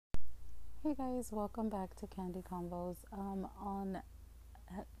Hey guys, welcome back to Candy Combos. On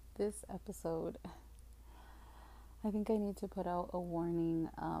this episode, I think I need to put out a warning.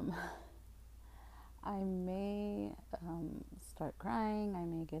 I may start crying, I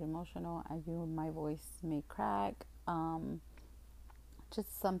may get emotional, my voice may crack.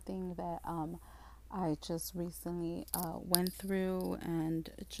 Just something that I just recently went through, and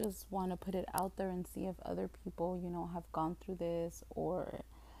just want to put it out there and see if other people, have gone through this, or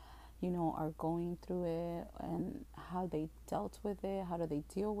are going through it, and how they dealt with it, how do they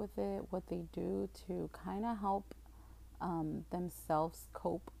deal with it, what they do to kind of help themselves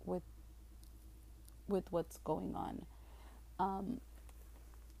cope with what's going on. Um,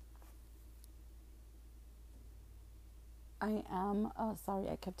 I am, sorry,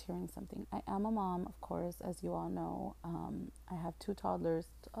 I kept hearing something. I am a mom, of course, as you all know. I have two toddlers.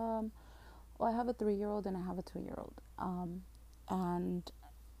 Well, I have a 3 year old and I have a 2 year old. And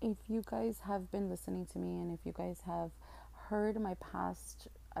if you guys have been listening to me, and if you guys have heard my past,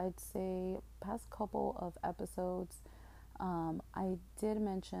 I'd say, past couple of episodes, I did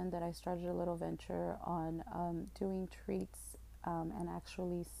mention that I started a little venture on doing treats and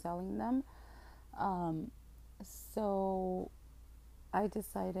actually selling them. Um, so I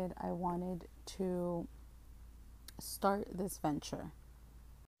decided I wanted to start this venture.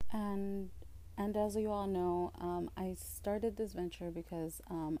 And as you all know, I started this venture because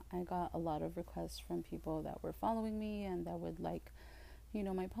I got a lot of requests from people that were following me and that would like,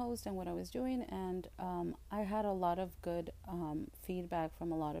 my post and what I was doing. And I had a lot of good feedback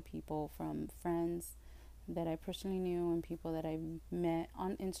from a lot of people, from friends that I personally knew and people that I met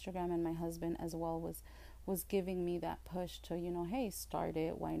on Instagram, and my husband as well was giving me that push to, hey, start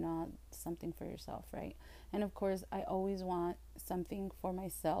it, why not something for yourself, right? And of course, I always want something for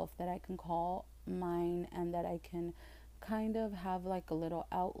myself that I can call mine, and that I can kind of have like a little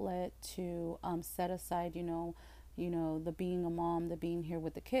outlet to set aside, the being a mom, the being here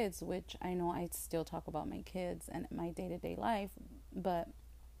with the kids, which I know I still talk about my kids and my day-to-day life, but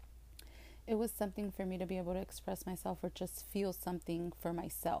it was something for me to be able to express myself or just feel something for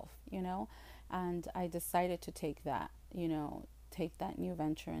myself, and I decided to take that new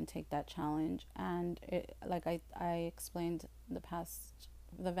venture and take that challenge. And it, like I explained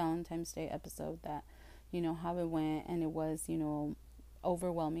the Valentine's Day episode, that how it went, and it was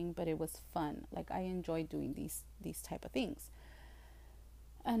overwhelming, but it was fun. Like, I enjoy doing these type of things.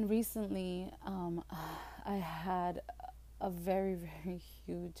 And recently, I had a very, very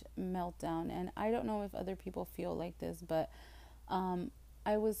huge meltdown. And I don't know if other people feel like this, but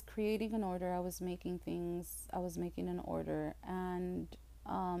I was creating an order, I was making things, I was making an order, and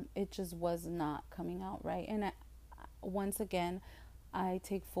it just was not coming out right. And once again, I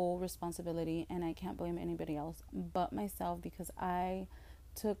take full responsibility, and I can't blame anybody else but myself, because I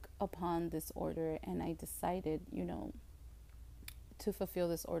took upon this order, and I decided, to fulfill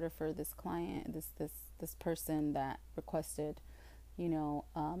this order for this client, this person that requested,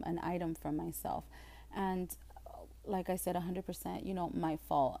 an item from myself. And like I said, 100%, my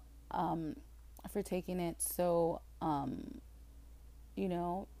fault for taking it so,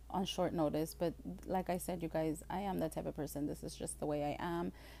 on short notice. But like I said, you guys, I am that type of person. This is just the way I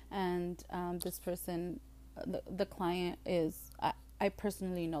am. And this person, the client is, I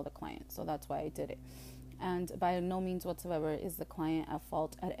personally know the client, so that's why I did it. And by no means whatsoever is the client at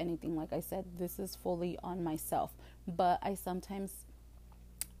fault at anything. Like I said, this is fully on myself. But I sometimes,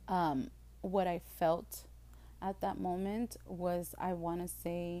 what I felt at that moment was, I want to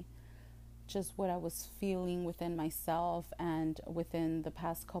say, just what I was feeling within myself and within the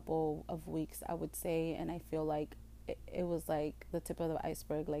past couple of weeks, I would say. And I feel like it was like the tip of the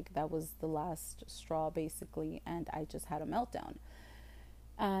iceberg. Like, that was the last straw, basically. And I just had a meltdown.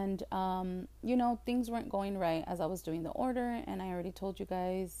 And things weren't going right as I was doing the order. And I already told you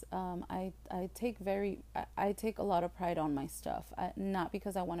guys, I take a lot of pride on my stuff. Not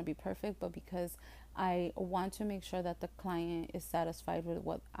because I want to be perfect, but because I want to make sure that the client is satisfied with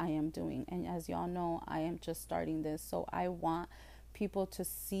what I am doing. And as y'all know, I am just starting this, so I want people to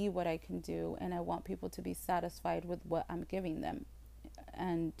see what I can do, and I want people to be satisfied with what I'm giving them.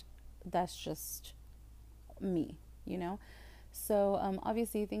 And that's just me, you know. So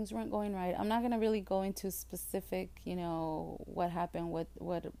obviously things weren't going right. I'm not gonna really go into specific, what happened, what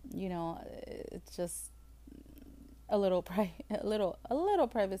it's just a little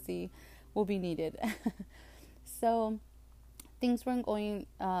privacy will be needed. So things weren't going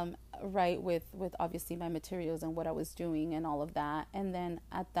right with obviously my materials and what I was doing and all of that. And then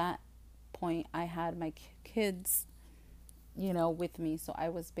at that point, I had my kids with me. So I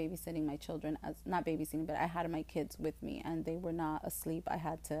was babysitting my children, as not babysitting, but I had my kids with me and they were not asleep. I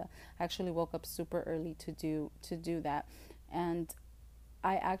had to actually woke up super early to do that. And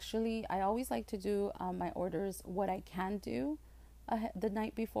I always like to do my orders. What I can do the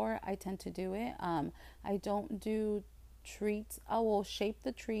night before, I tend to do it. I don't do treats. I will shape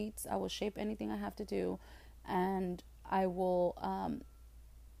the treats. I will shape anything I have to do, and I will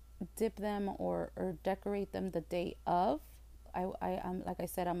dip them or decorate them the day of. I'm like I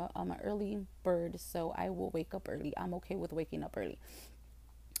said, I'm an early bird, so I will wake up early. I'm okay with waking up early.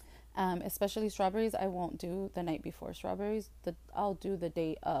 Especially strawberries, I won't do the night before. Strawberries, I'll do the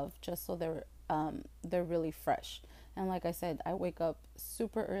day of, just so they're really fresh. And like I said, I wake up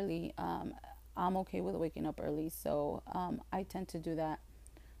super early. I'm okay with waking up early, so I tend to do that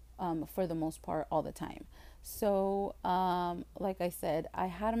for the most part all the time. So like I said, I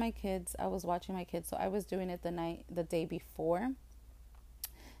had my kids. I was watching my kids, so I was doing it the day before.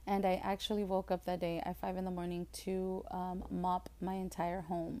 And I actually woke up that day at 5 in the morning to mop my entire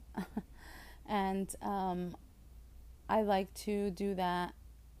home. And I like to do that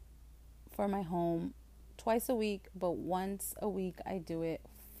for my home twice a week, but once a week I do it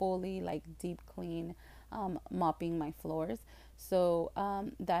fully, like deep clean, mopping my floors. So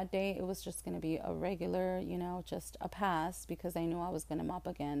that day it was just going to be a regular, just a pass, because I knew I was going to mop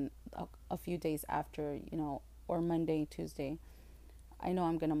again a few days after, or Monday, Tuesday. I know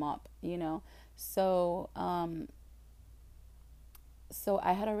I'm gonna mop. So so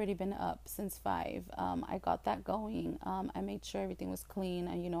I had already been up since 5. I got that going. I made sure everything was clean,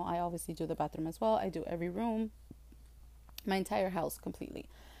 and I obviously do the bathroom as well. I do every room, my entire house completely.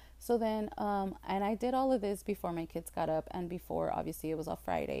 So then, and I did all of this before my kids got up, and before, obviously, it was a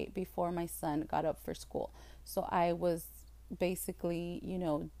Friday, before my son got up for school. So I was basically,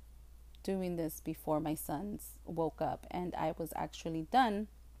 doing this before my sons woke up, and I was actually done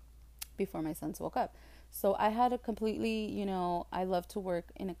before my sons woke up. So I had a completely, I love to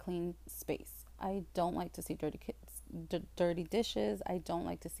work in a clean space. I don't like to see dirty dishes. I don't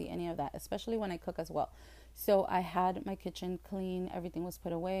like to see any of that, especially when I cook as well. So I had my kitchen clean. Everything was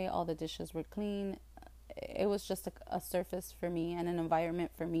put away. All the dishes were clean. It was just a surface for me and an environment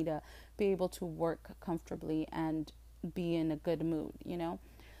for me to be able to work comfortably and be in a good mood.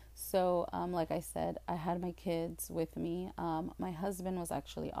 So, like I said, I had my kids with me. My husband was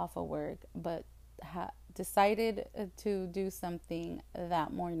actually off of work, but decided to do something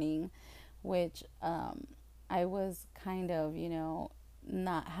that morning, which I was kind of,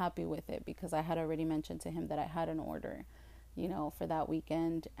 not happy with it, because I had already mentioned to him that I had an order, for that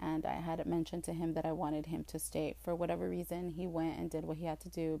weekend. And I had mentioned to him that I wanted him to stay. For whatever reason, he went and did what he had to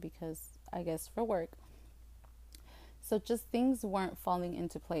do, because I guess for work. So just things weren't falling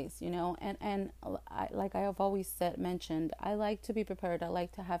into place, and like I have always mentioned, I like to be prepared. I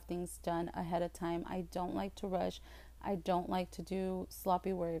like to have things done ahead of time. I don't like to rush. I don't like to do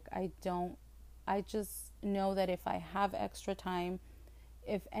sloppy work. I just know that if I have extra time,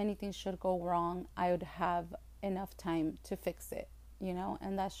 if anything should go wrong, I would have enough time to fix it,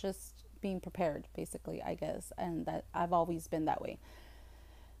 and that's just being prepared, basically, I guess. And that I've always been that way.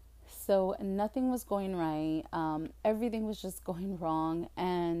 So nothing was going right. Everything was just going wrong.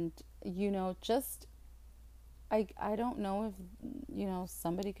 And, just, I don't know if,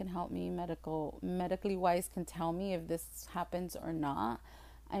 somebody can help me, medically wise, can tell me if this happens or not.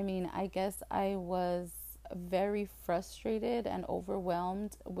 I mean, I guess I was very frustrated and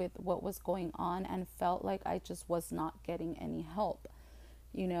overwhelmed with what was going on, and felt like I just was not getting any help.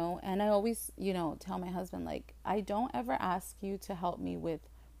 And I always, tell my husband, like, I don't ever ask you to help me with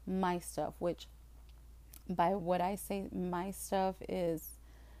my stuff, which, by what I say my stuff is,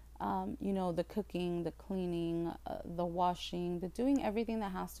 the cooking, the cleaning, the washing, the doing everything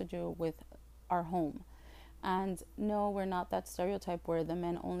that has to do with our home. And no, we're not that stereotype where the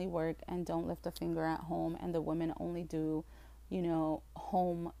men only work and don't lift a finger at home, and the women only do,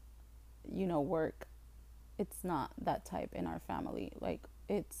 home, work. It's not that type in our family. Like,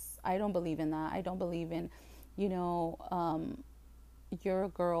 I don't believe in that. I don't believe in, you know, you're a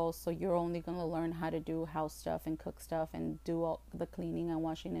girl, so you're only going to learn how to do house stuff and cook stuff and do all the cleaning and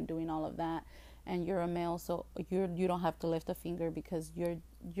washing and doing all of that. And you're a male, so you don't have to lift a finger, because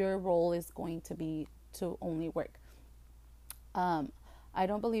your role is going to be to only work. I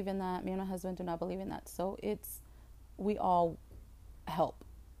don't believe in that. Me and my husband do not believe in that. So we all help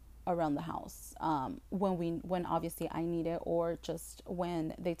around the house, when obviously I need it, or just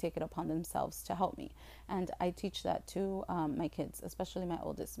when they take it upon themselves to help me. And I teach that to my kids, especially my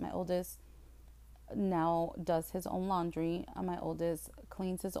oldest. My oldest now does his own laundry. My oldest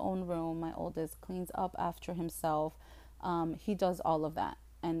cleans his own room. My oldest cleans up after himself. He does all of that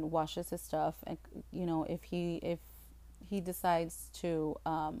and washes his stuff. And if he decides to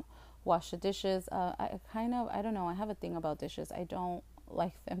wash the dishes, I don't know. I have a thing about dishes. I don't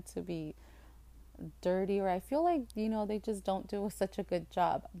like them to be dirty, or I feel like they just don't do such a good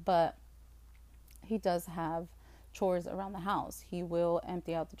job. But he does have chores around the house. He will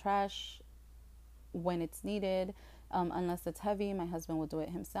empty out the trash when it's needed. Unless it's heavy, my husband will do it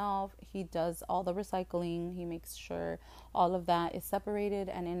himself. He does all the recycling. He makes sure all of that is separated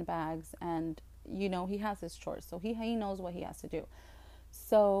and in bags. And, he has his chores. So he knows what he has to do.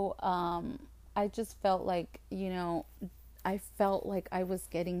 So I just felt like, I felt like I was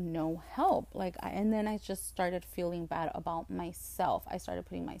getting no help. And then I just started feeling bad about myself. I started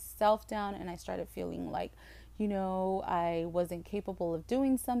putting myself down, and I started feeling like, I wasn't capable of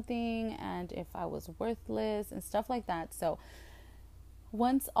doing something, and if I was worthless and stuff like that. So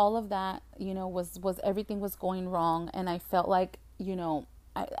once all of that, was everything was going wrong, and I felt like,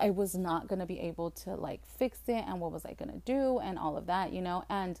 I was not going to be able to fix it, and what was I going to do, and all of that,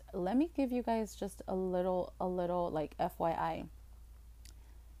 and let me give you guys just a little FYI.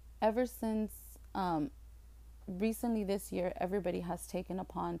 Ever since recently this year, everybody has taken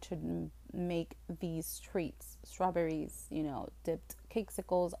upon to make these treats, strawberries, dipped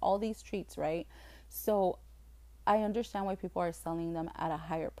cakesicles, all these treats, right? So I understand why people are selling them at a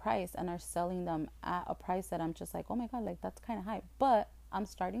higher price and are selling them at a price that I'm just like, oh my God, that's kind of high. But I'm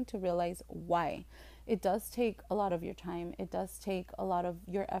starting to realize why. It does take a lot of your time. It does take a lot of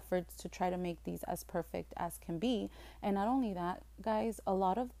your efforts to try to make these as perfect as can be. And not only that, guys, a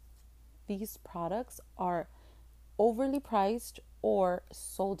lot of these products are overly priced or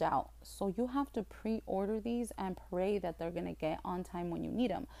sold out. So you have to pre-order these and pray that they're going to get on time when you need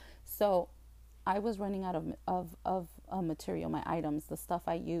them. So I was running out of material, my items, the stuff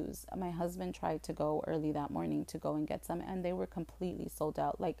I use. My husband tried to go early that morning to go and get some, and they were completely sold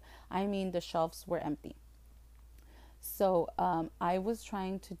out. The shelves were empty. So I was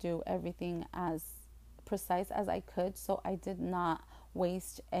trying to do everything as precise as I could, so I did not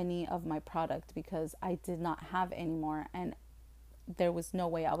waste any of my product because I did not have any more, and there was no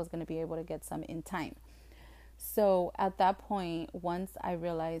way I was going to be able to get some in time. So at that point, once I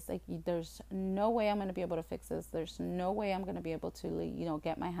realized there's no way I'm going to be able to fix this, there's no way I'm going to be able to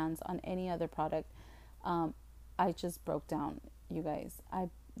get my hands on any other product, I just broke down, you guys. I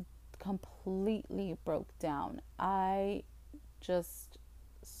completely broke down. I just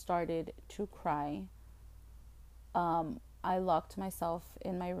started to cry. I locked myself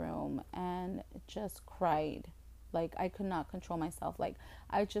in my room and just cried. I could not control myself.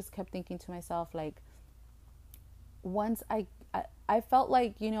 I just kept thinking to myself, once I felt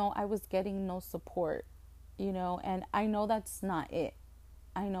like, I was getting no support, and I know that's not it.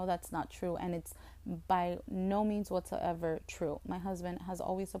 I know that's not true, and it's by no means whatsoever true. My husband has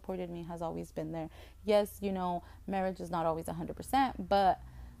always supported me, has always been there. Yes, marriage is not always 100%, but,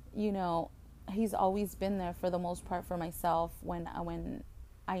 he's always been there for the most part for myself when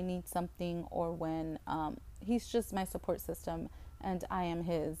I need something, or when he's just my support system and I am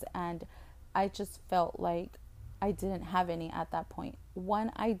his. And I just felt like I didn't have any at that point.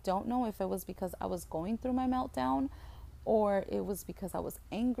 One, I don't know if it was because I was going through my meltdown, or it was because I was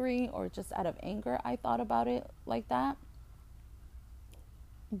angry, or just out of anger I thought about it like that.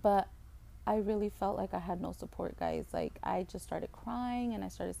 But I really felt like I had no support, guys. I just started crying, and I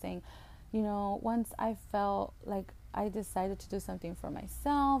started saying, once I felt like I decided to do something for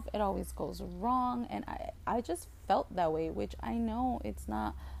myself, it always goes wrong. And I just felt that way, which I know it's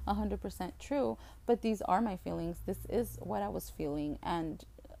not 100% true, but these are my feelings. This is what I was feeling. And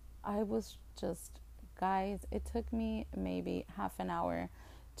I was just, guys, it took me maybe half an hour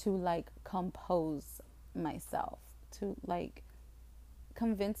to compose myself, to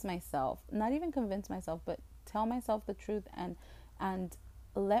convince myself, not even convince myself, but tell myself the truth, and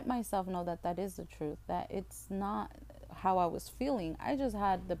let myself know that that is the truth, that it's not how I was feeling. I just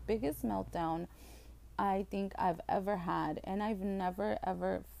had the biggest meltdown I think I've ever had, and I've never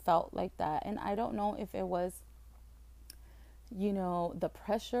ever felt like that. And I don't know if it was, the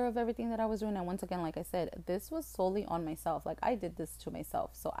pressure of everything that I was doing. And once again, like I said, this was solely on myself. I did this to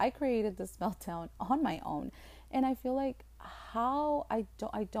myself. So I created this meltdown on my own. And I feel like I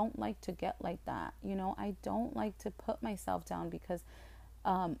don't like to get like that. I don't like to put myself down because,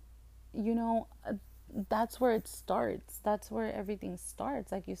 you know, that's where it starts. That's where everything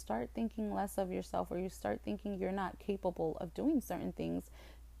starts. You start thinking less of yourself, or you start thinking you're not capable of doing certain things.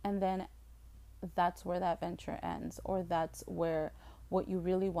 And then that's where that venture ends, or that's where what you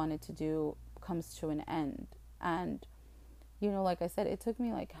really wanted to do comes to an end. And, like I said, it took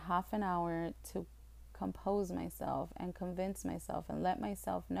me half an hour to compose myself and convince myself and let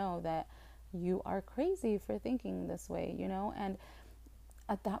myself know that you are crazy for thinking this way, And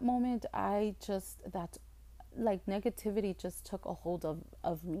at that moment, that's like negativity just took a hold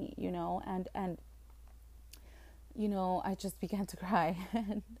of me, and I just began to cry.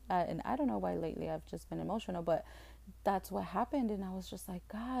 And I don't know why lately I've just been emotional, but that's what happened. And I was just like,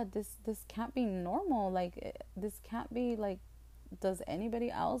 God, this can't be normal. Like, this can't be like, does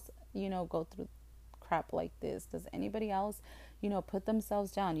anybody else, go through crap like this? Does anybody else, put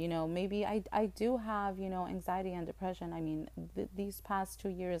themselves down? Maybe I do have, anxiety and depression. I mean, these past 2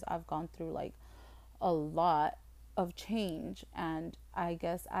 years, I've gone through like a lot of change, and I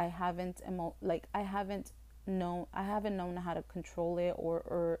guess I haven't known how to control it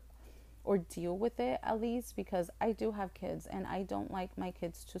or deal with it, at least, because I do have kids and I don't like my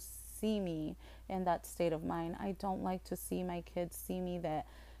kids to see me in that state of mind. I don't like to see my kids see me that,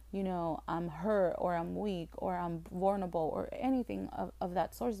 I'm hurt or I'm weak or I'm vulnerable or anything of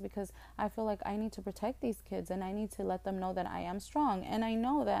that sort, because I feel like I need to protect these kids and I need to let them know that I am strong. And I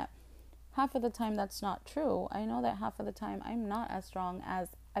know that half of the time that's not true. I know that half of the time I'm not as strong as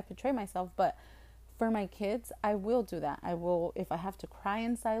I portray myself, but for my kids, I will do that. I will, if I have to cry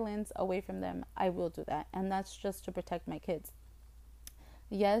in silence away from them, I will do that. And that's just to protect my kids.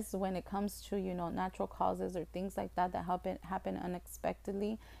 Yes, when it comes to, natural causes or things like that happen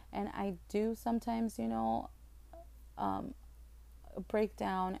unexpectedly, and I do sometimes, um, break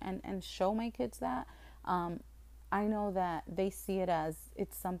down and show my kids that, I know that they see it as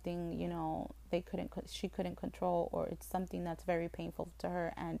it's something, she couldn't control, or it's something that's very painful to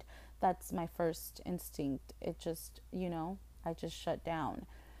her, and that's my first instinct. It just, I just shut down.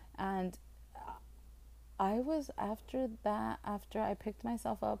 And I was, after I picked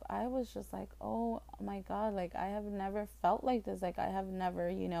myself up, I was just like, oh my God, like, I have never felt like this. Like, I have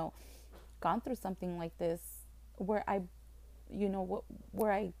never, gone through something like this where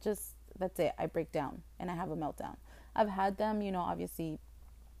where I just, that's it, I break down and I have a meltdown. I've had them, obviously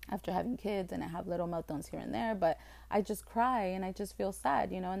after having kids, and I have little meltdowns here and there, but I just cry and I just feel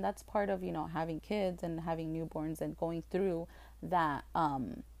sad, and that's part of, having kids and having newborns and going through that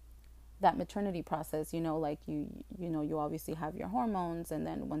maternity process, like you obviously have your hormones, and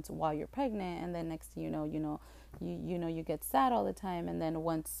then while you're pregnant, and then next thing you get sad all the time, and then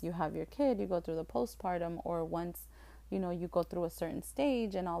once you have your kid, you go through the postpartum, or once you go through a certain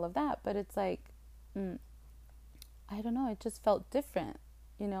stage and all of that. But it's like, I don't know, it just felt different.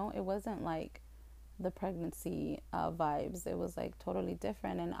 It wasn't like the pregnancy vibes. It was like totally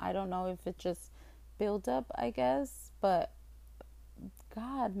different, and I don't know if it just built up, I guess, but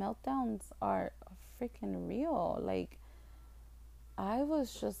God, meltdowns are freaking real. Like, I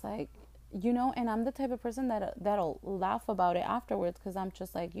was just like, and I'm the type of person that'll laugh about it afterwards, because I'm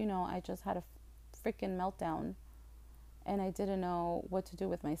just like, I just had a freaking meltdown and I didn't know what to do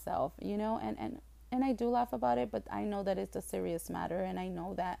with myself, and I do laugh about it, but I know that it's a serious matter, and I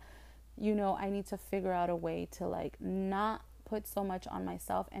know that, I need to figure out a way to like not put so much on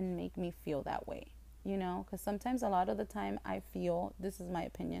myself and make me feel that way, because sometimes, a lot of the time, I feel, this is my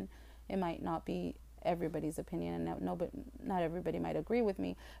opinion, it might not be everybody's opinion, and no, but not everybody might agree with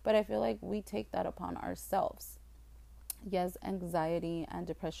me, but I feel like we take that upon ourselves. Yes, anxiety and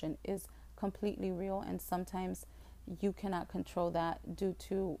depression is completely real, and sometimes you cannot control that due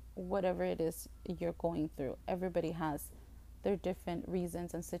to whatever it is you're going through. Everybody has their different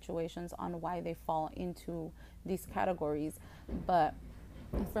reasons and situations on why they fall into these categories. But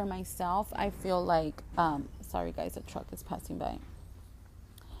for myself, I feel like, sorry guys, a truck is passing by.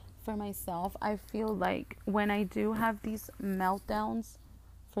 For myself, I feel like when I do have these meltdowns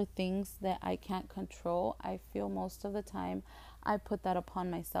for things that I can't control, I feel most of the time I put that upon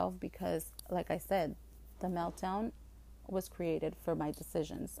myself, because, like I said, the meltdown was created for my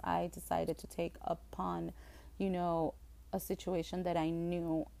decisions. I decided to take upon, a situation that I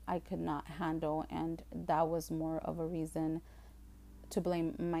knew I could not handle, and that was more of a reason to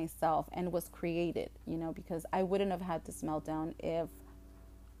blame myself, and was created, because I wouldn't have had this meltdown if,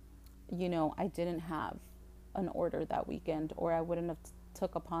 I didn't have an order that weekend, or I wouldn't have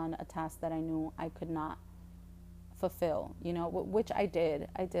took upon a task that I knew I could not fulfill, which I did.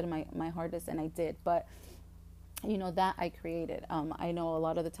 I did my hardest, and I did, but that I created. I know a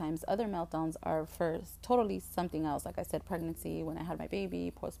lot of the times other meltdowns are for totally something else. Like I said, pregnancy, when I had my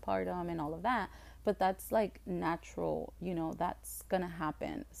baby, postpartum, and all of that. But that's like natural, that's gonna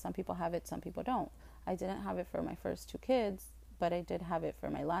happen. Some people have it, some people don't. I didn't have it for my first two kids, but I did have it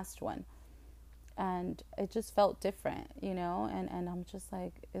for my last one. And it just felt different, and I'm just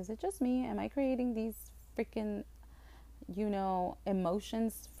like, is it just me? Am I creating these freaking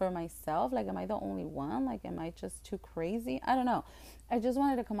emotions for myself. Like, am I the only one? Like, am I just too crazy? I don't know. I just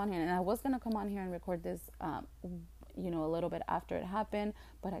wanted to come on here, and I was going to come on here and record this, a little bit after it happened,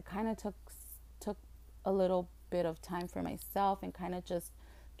 but I kind of took a little bit of time for myself and kind of just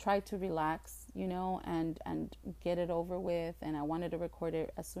tried to relax, and get it over with. And I wanted to record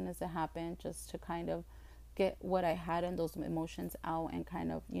it as soon as it happened, just to kind of get what I had and those emotions out, and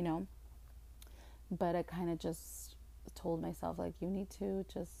kind of, but I kind of just told myself, like, you need to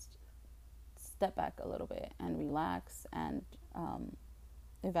just step back a little bit and relax, and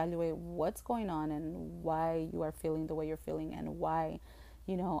evaluate what's going on and why you are feeling the way you're feeling, and why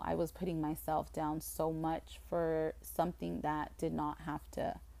I was putting myself down so much for something that did not have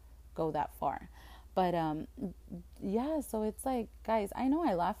to go that far. But yeah, so it's like, guys, I know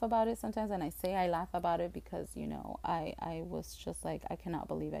I laugh about it sometimes, and I say I laugh about it because I was just like, I cannot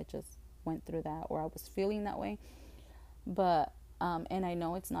believe I just went through that, or I was feeling that way. But and I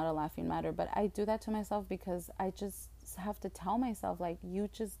know it's not a laughing matter, but I do that to myself because I just have to tell myself, like, you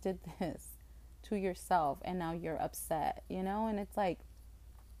just did this to yourself and now you're upset, and it's like,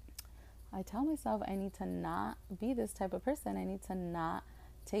 I tell myself I need to not be this type of person. I need to not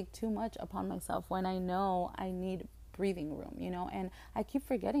take too much upon myself when I know I need breathing room, and I keep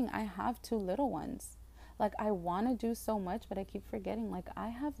forgetting I have two little ones. Like, I want to do so much, but I keep forgetting, like, I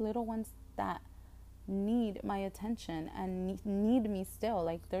have little ones that need my attention and need me still.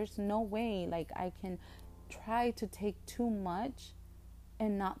 Like, there's no way, like, I can try to take too much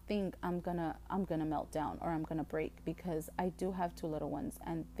and not think I'm gonna melt down or I'm gonna break, because I do have two little ones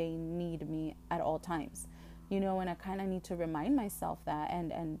and they need me at all times, and I kind of need to remind myself that.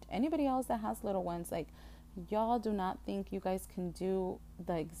 And anybody else that has little ones, like, y'all do not think you guys can do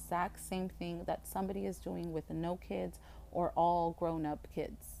the exact same thing that somebody is doing with no kids or all grown up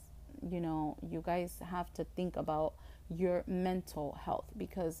kids. You guys have to think about your mental health,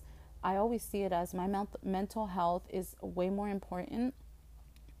 because I always see it as my mental health is way more important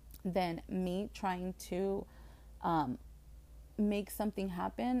than me trying to make something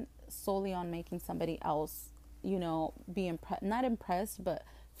happen solely on making somebody else, be not impressed, but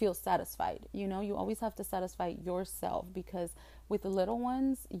feel satisfied. You always have to satisfy yourself, because with the little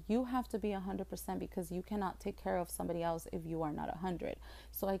ones, you have to be 100%, because you cannot take care of somebody else if you are not 100.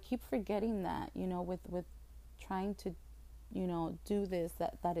 So I keep forgetting that, with trying to, do this,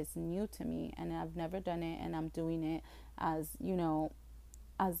 that is new to me, and I've never done it, and I'm doing it as,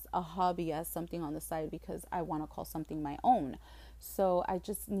 as a hobby, as something on the side, because I want to call something my own. So I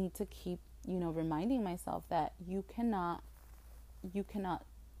just need to keep, reminding myself that you cannot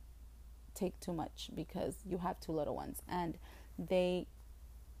take too much, because you have two little ones and they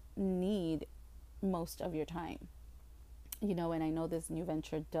need most of your time. And I know this new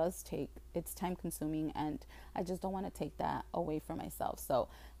venture it's time consuming, and I just don't want to take that away from myself. So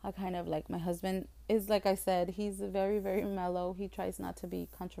I kind of, like, my husband is, like I said, he's very, very mellow. He tries not to be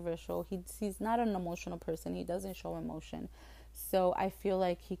controversial. He's not an emotional person. He doesn't show emotion. So I feel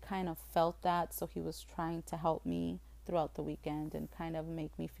like he kind of felt that. So he was trying to help me throughout the weekend and kind of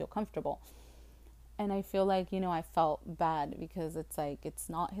make me feel comfortable. And I feel like, I felt bad, because it's like, it's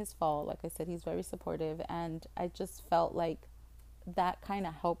not his fault. Like I said, he's very supportive. And I just felt like that kind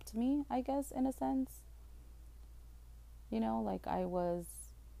of helped me, I guess, in a sense. Like,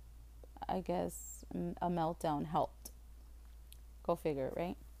 I guess a meltdown helped. Go figure,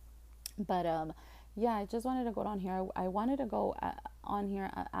 right? But yeah, I just wanted to go on here. I wanted to go on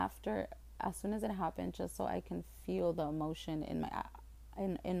here after, as soon as it happened, just so I can feel the emotion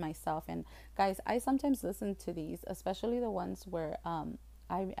in myself. And guys, I sometimes listen to these, especially the ones where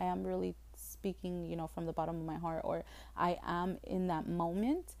I am really speaking, from the bottom of my heart, or I am in that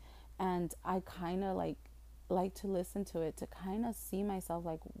moment, and I kind of like to listen to it to kind of see myself,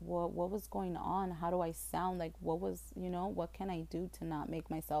 like, what was going on, how do I sound, like, what can I do to not make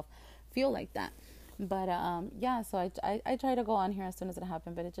myself feel like that. But yeah, so I tried to go on here as soon as it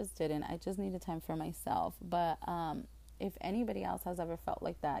happened, but it just didn't. I just needed time for myself. But if anybody else has ever felt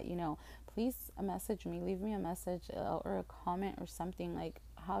like that, please message me, leave me a message or a comment or something, like,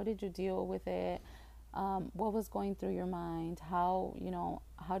 how did you deal with it? What was going through your mind? How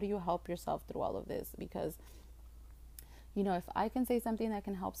do you help yourself through all of this? Because, if I can say something that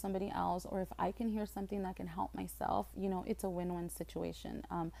can help somebody else, or if I can hear something that can help myself, it's a win-win situation.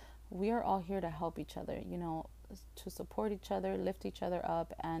 We are all here to help each other, to support each other, lift each other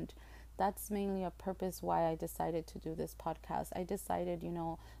up. And that's mainly a purpose why I decided to do this podcast. I decided,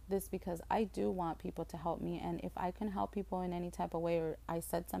 this because I do want people to help me. And if I can help people in any type of way, or I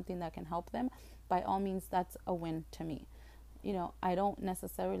said something that can help them, by all means, that's a win to me. I don't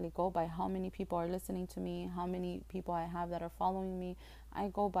necessarily go by how many people are listening to me, how many people I have that are following me. I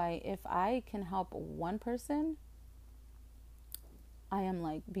go by, if I can help one person, I am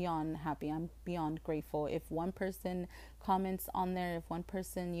like beyond happy. I'm beyond grateful. If one person comments on there, if one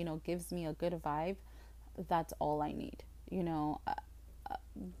person, gives me a good vibe, that's all I need. Uh,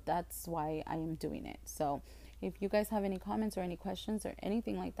 that's why I am doing it. So, if you guys have any comments or any questions or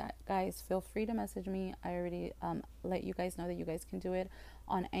anything like that, guys, feel free to message me. I already let you guys know that you guys can do it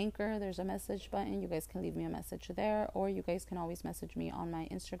on Anchor. There's a message button. You guys can leave me a message there, or you guys can always message me on my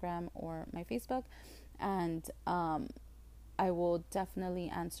Instagram or my Facebook. And I will definitely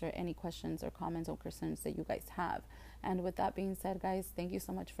answer any questions or comments or concerns that you guys have. And with that being said, guys, thank you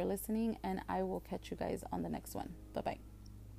so much for listening, and I will catch you guys on the next one. Bye bye.